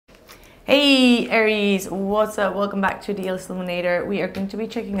Hey Aries, what's up? Welcome back to the Illest Illuminator. We are going to be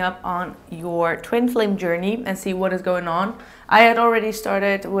checking up on your twin flame journey and see what is going on. I had already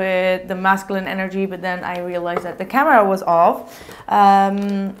started with the masculine energy, but then I realized that the camera was off.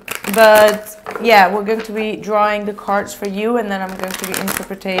 But yeah, we're going to be drawing the cards for you, and then I'm going to be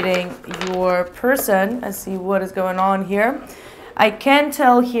interpreting your person and see what is going on here. I can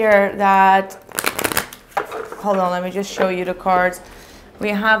tell here that, hold on, let me just show you the cards. We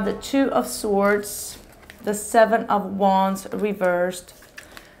have the Two of Swords, the Seven of Wands reversed,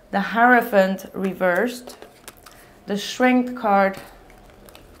 the Hierophant reversed, the Strength card,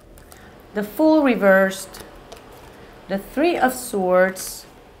 the Fool reversed, the Three of Swords,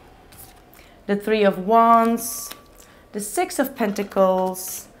 the Three of Wands, the Six of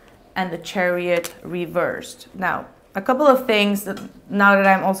Pentacles, and the Chariot reversed. Now, a couple of things that now that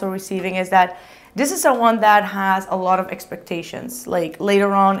I'm also receiving is that this is someone that has a lot of expectations. Like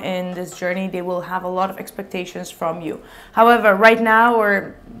later on in this journey, they will have a lot of expectations from you. However, right now,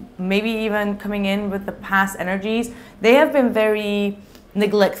 or maybe even coming in with the past energies, they have been very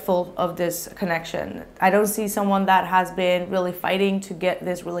neglectful of this connection. I don't see someone that has been really fighting to get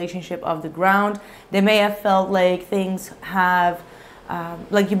this relationship off the ground. They may have felt like things have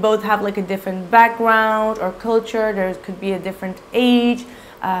like you both have like a different background or culture. There could be a different age.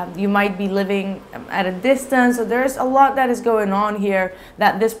 You might be living at a distance. So there's a lot that is going on here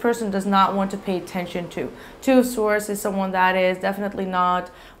that this person does not want to pay attention to. Two of Swords is someone that is definitely not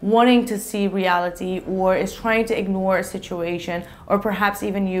wanting to see reality, or is trying to ignore a situation, or perhaps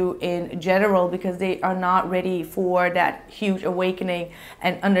even you in general, because they are not ready for that huge awakening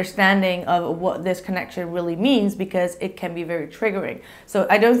and understanding of what this connection really means, because it can be very triggering. So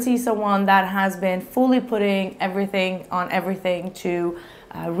I don't see someone that has been fully putting everything on everything to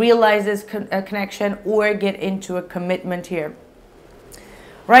realize this connection or get into a commitment here.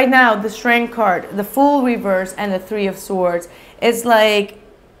 Right now, the Strength card, the Fool reverse, and the Three of Swords, it's like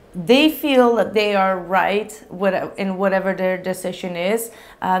they feel that they are right in whatever their decision is.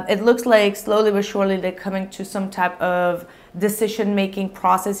 It looks like slowly but surely they're coming to some type of decision-making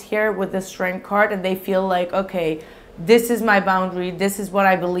process here with the Strength card, and they feel like, okay, this is my boundary, this is what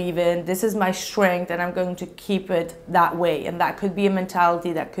I believe in, this is my strength, and I'm going to keep it that way. And that could be a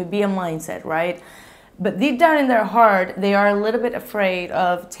mentality, that could be a mindset, right? But deep down in their heart, they are a little bit afraid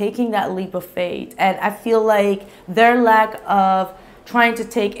of taking that leap of faith. And I feel like their lack of trying to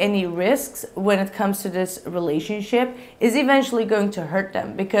take any risks when it comes to this relationship is eventually going to hurt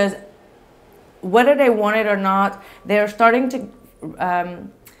them, because whether they want it or not, they're starting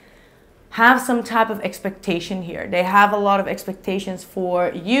to have some type of expectation here. They have a lot of expectations for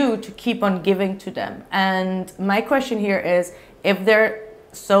you to keep on giving to them. And my question here is, if they're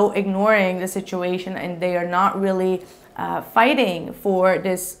so ignoring the situation and they are not really fighting for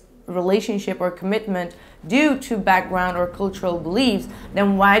this relationship or commitment due to background or cultural beliefs,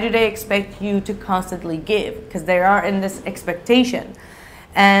 then why do they expect you to constantly give? Because they are in this expectation.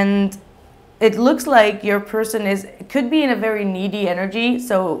 And it looks like your person could be in a very needy energy.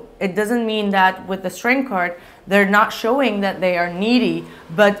 So it doesn't mean that with the Strength card, they're not showing that they are needy,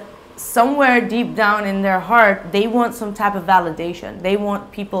 but somewhere deep down in their heart, they want some type of validation. They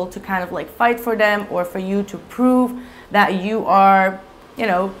want people to kind of like fight for them, or for you to prove that you are, you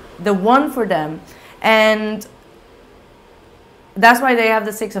know, the one for them. And that's why they have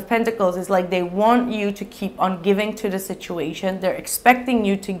the Six of Pentacles. It's like they want you to keep on giving to the situation. They're expecting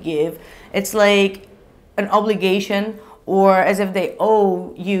you to give. It's like an obligation, or as if they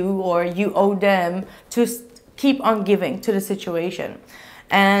owe you or you owe them to keep on giving to the situation.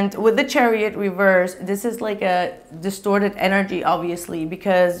 And with the Chariot reverse, this is like a distorted energy, obviously,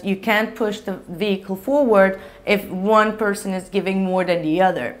 because you can't push the vehicle forward if one person is giving more than the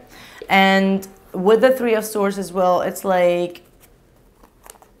other. And with the Three of Swords as well, it's like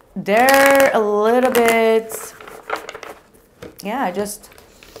they're a little bit, yeah, just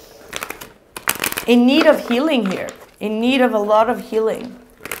in need of healing here, in need of a lot of healing.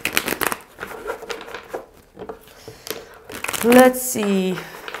 Let's see.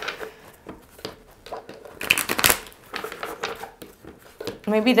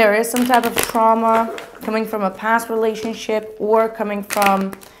 Maybe there is some type of trauma coming from a past relationship, or coming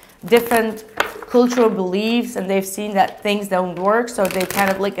from different cultural beliefs, and they've seen that things don't work, so they kind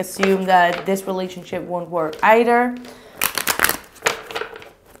of like assume that this relationship won't work either.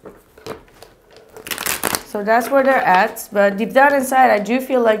 So that's where they're at. But deep down inside, I do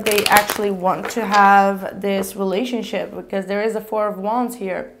feel like they actually want to have this relationship, because there is a Four of Wands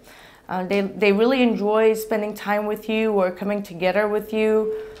here. They really enjoy spending time with you or coming together with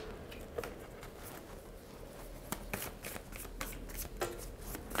you.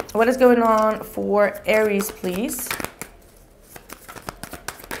 What is going on for Aries, please?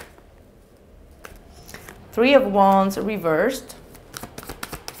 Three of Wands reversed.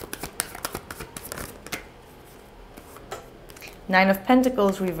 Nine of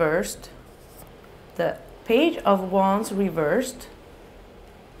Pentacles reversed. The Page of Wands reversed.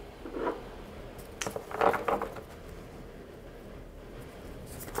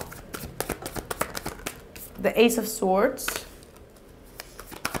 The Ace of Swords.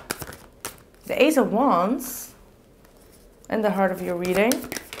 The Ace of Wands. And the heart of your reading.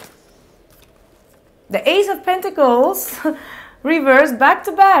 The Ace of Pentacles reversed back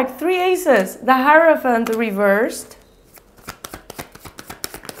to back. Three aces. The Hierophant reversed.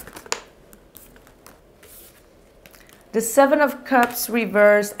 The Seven of Cups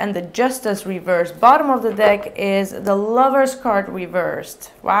reversed and the Justice reversed. Bottom of the deck is the Lover's card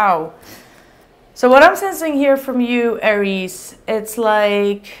reversed. Wow. So what I'm sensing here from you, Aries, it's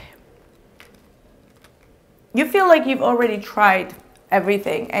like you feel like you've already tried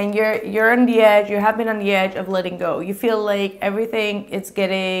everything and you're on the edge. You have been on the edge of letting go. You feel like everything is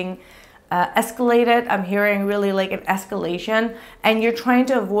getting escalated. I'm hearing really like an escalation, and you're trying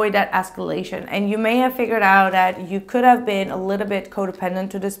to avoid that escalation. And you may have figured out that you could have been a little bit codependent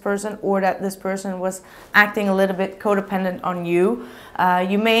to this person, or that this person was acting a little bit codependent on you.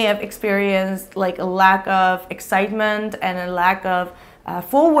 You may have experienced like a lack of excitement and a lack of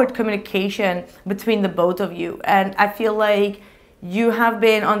forward communication between the both of you. And I feel like you have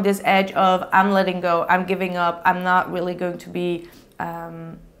been on this edge of, I'm letting go, I'm giving up, I'm not really going to be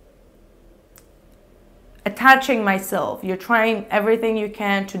attaching myself. You're trying everything you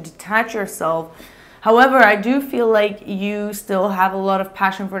can to detach yourself. However, I do feel like you still have a lot of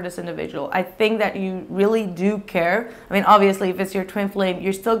passion for this individual. I think that you really do care. I mean, obviously, if it's your twin flame,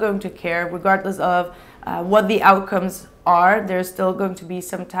 you're still going to care regardless of what the outcomes are. There's still going to be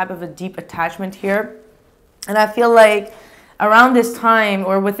some type of a deep attachment here. And I feel like around this time,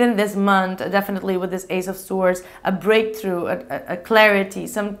 or within this month, definitely with this Ace of Swords, a breakthrough, a clarity,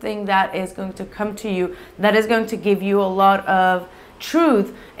 something that is going to come to you, that is going to give you a lot of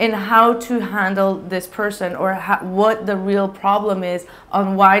truth in how to handle this person, or what the real problem is,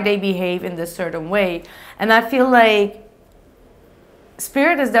 on why they behave in this certain way. And I feel like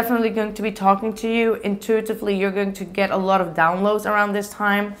Spirit is definitely going to be talking to you. Intuitively, you're going to get a lot of downloads around this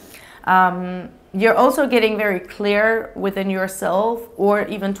time. You're also getting very clear within yourself, or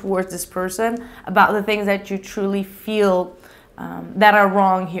even towards this person, about the things that you truly feel that are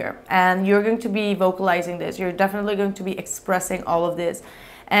wrong here. And you're going to be vocalizing this. You're definitely going to be expressing all of this.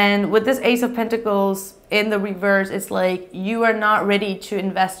 And with this Ace of Pentacles in the reverse, it's like you are not ready to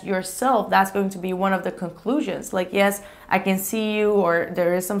invest yourself. That's going to be one of the conclusions. Like, yes, I can see you, or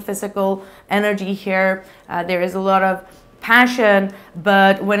there is some physical energy here. There is a lot of passion,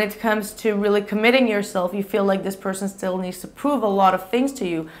 but when it comes to really committing yourself, you feel like this person still needs to prove a lot of things to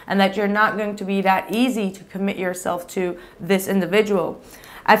you, and that you're not going to be that easy to commit yourself to this individual.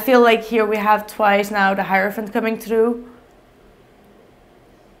 I feel like here we have twice now the Hierophant coming through,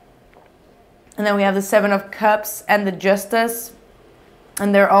 and then we have the Seven of Cups and the Justice,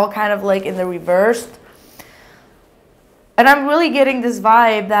 and they're all kind of like in the reversed. And I'm really getting this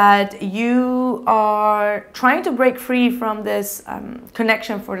vibe that you are trying to break free from this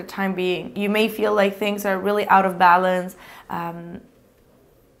connection for the time being. You may feel like things are really out of balance,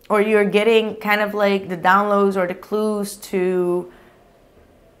 or you're getting kind of like the downloads or the clues to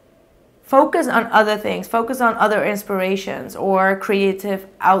focus on other things, focus on other inspirations or creative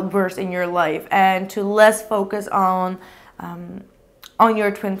outbursts in your life, and to less focus on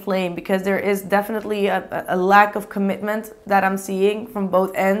your twin flame, because there is definitely a lack of commitment that I'm seeing from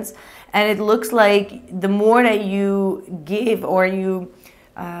both ends. And it looks like the more that you give, or you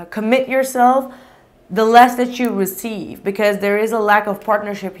commit yourself, the less that you receive, because there is a lack of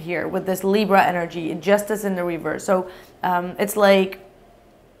partnership here with this Libra energy, Justice in the reverse. So it's like,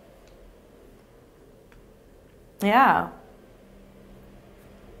 yeah,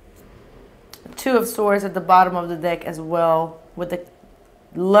 Two of Swords at the bottom of the deck as well, with the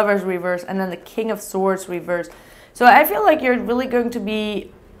Lovers reverse, and then the King of Swords reverse. So I feel like you're really going to be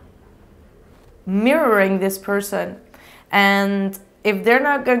mirroring this person, and if they're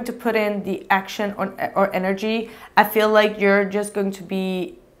not going to put in the action or energy, I feel like you're just going to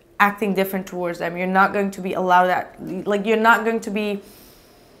be acting different towards them. You're not going to be allowed that, like, you're not going to be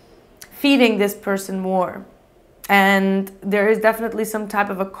feeding this person more. And there is definitely some type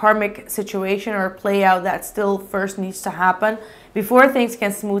of a karmic situation or play out that still first needs to happen before things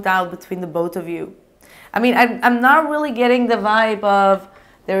can smooth out between the both of you. I mean, I'm not really getting the vibe of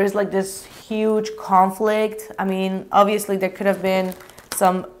there is like this huge conflict. I mean, obviously there could have been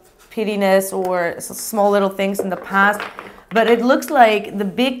some pettiness or small little things in the past. But it looks like the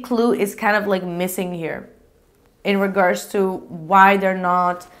big clue is kind of like missing here in regards to why they're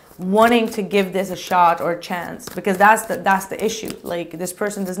not wanting to give this a shot or a chance, because that's the issue. Like, this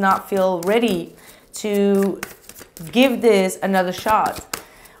person does not feel ready to give this another shot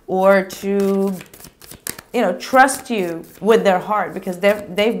or to, you know, trust you with their heart, because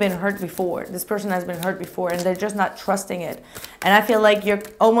they've been hurt before. This person has been hurt before and they're just not trusting it. And I feel like you're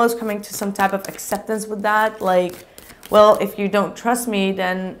almost coming to some type of acceptance with that. Like, well, if you don't trust me,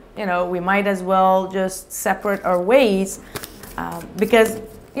 then, you know, we might as well just separate our ways. Because,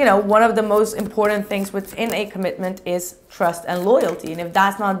 you know, one of the most important things within a commitment is trust and loyalty. And if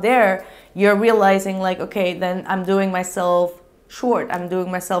that's not there, you're realizing like, okay, then I'm doing myself short. I'm doing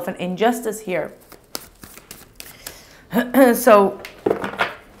myself an injustice here. So,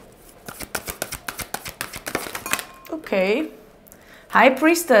 okay. High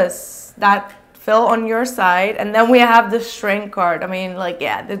Priestess, that fell on your side. And then we have the Strength card. I mean, like,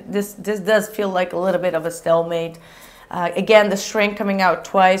 yeah, this does feel like a little bit of a stalemate. Again, the Strength coming out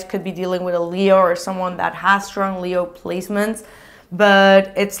twice could be dealing with a Leo or someone that has strong Leo placements.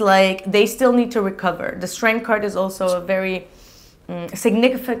 But it's like they still need to recover. The Strength card is also a very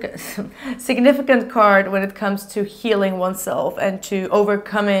significant card when it comes to healing oneself and to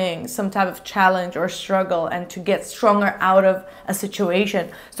overcoming some type of challenge or struggle and to get stronger out of a situation.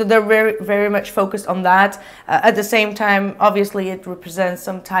 So they're very much focused on that. At the same time, obviously it represents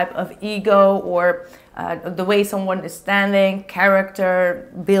some type of ego or the way someone is standing,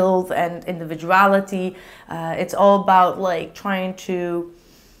 character, build, and individuality. It's all about like trying to,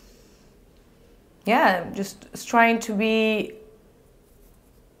 yeah, just trying to be,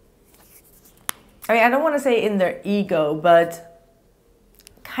 I mean, I don't want to say in their ego, but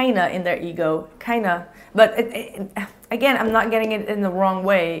kind of in their ego, kind of. But again, I'm not getting it in the wrong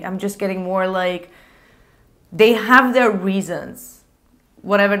way. I'm just getting more like they have their reasons,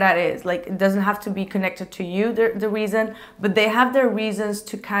 whatever that is. Like, it doesn't have to be connected to you, the reason, but they have their reasons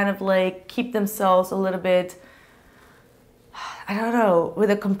to kind of like keep themselves a little bit, I don't know, with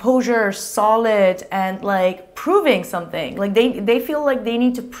a composure, solid, and like proving something. Like they feel like they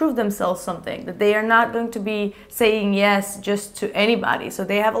need to prove themselves something, that they are not going to be saying yes just to anybody. So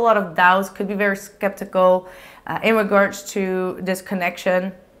they have a lot of doubts, could be very skeptical in regards to this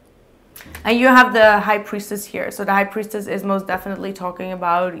connection. And you have the High Priestess here. So the High Priestess is most definitely talking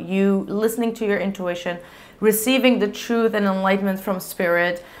about you listening to your intuition, receiving the truth and enlightenment from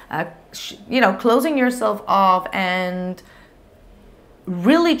spirit, you know, closing yourself off and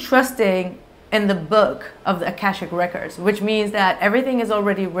really trusting in the book of the Akashic records, which means that everything is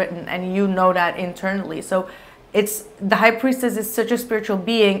already written and you know that internally. So it's, the High Priestess is such a spiritual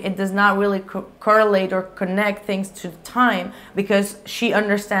being, it does not really correlate or connect things to time, because she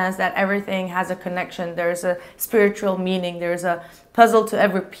understands that everything has a connection. There's a spiritual meaning, there's a puzzle to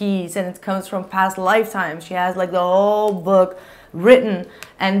every piece, and it comes from past lifetimes. She has like the whole book written,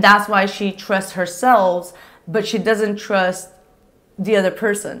 and that's why she trusts herself, but she doesn't trust the other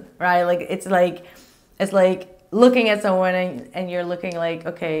person, right? Like it's like looking at someone and you're looking like,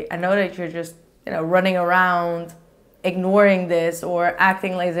 okay, I know that you're just, you know, running around ignoring this or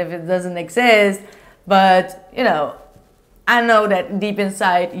acting like as if it doesn't exist, but you know, I know that deep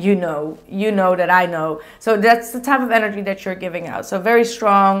inside you know that I know. So that's the type of energy that you're giving out. So very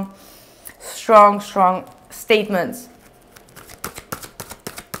strong statements.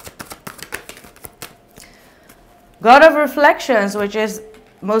 God of Reflections, which is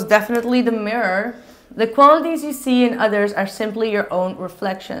most definitely the mirror. The qualities you see in others are simply your own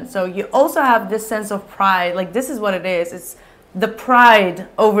reflection. So you also have this sense of pride. Like, this is what it is. It's the pride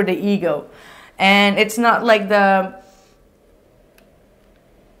over the ego. And it's not like the,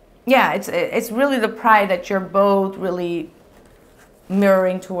 yeah, it's really the pride that you're both really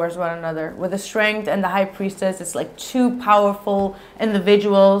mirroring towards one another. With the Strength and the High Priestess, it's like two powerful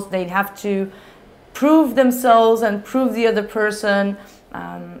individuals. They'd have to prove themselves and prove the other person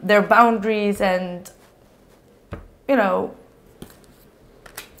their boundaries, and you know,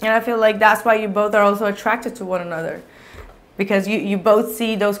 and I feel like that's why you both are also attracted to one another, because you both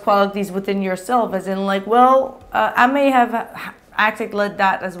see those qualities within yourself, as in like, well, I may have acted like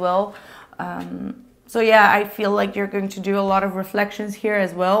that as well. So yeah, I feel like you're going to do a lot of reflections here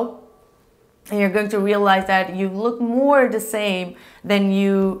as well, and you're going to realize that you look more the same than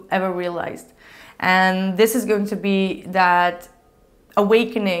you ever realized. And this is going to be that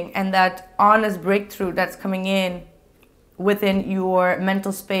awakening and that honest breakthrough that's coming in within your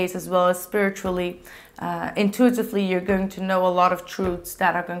mental space, as well as spiritually. Intuitively, you're going to know a lot of truths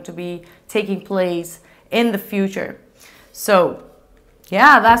that are going to be taking place in the future. So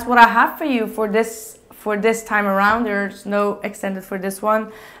yeah, that's what I have for you for this time around. There's no extended for this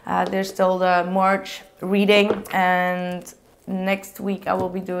one. There's still the March reading, and next week I will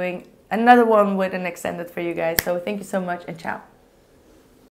be doing another one with an extended for you guys. So thank you so much, and ciao.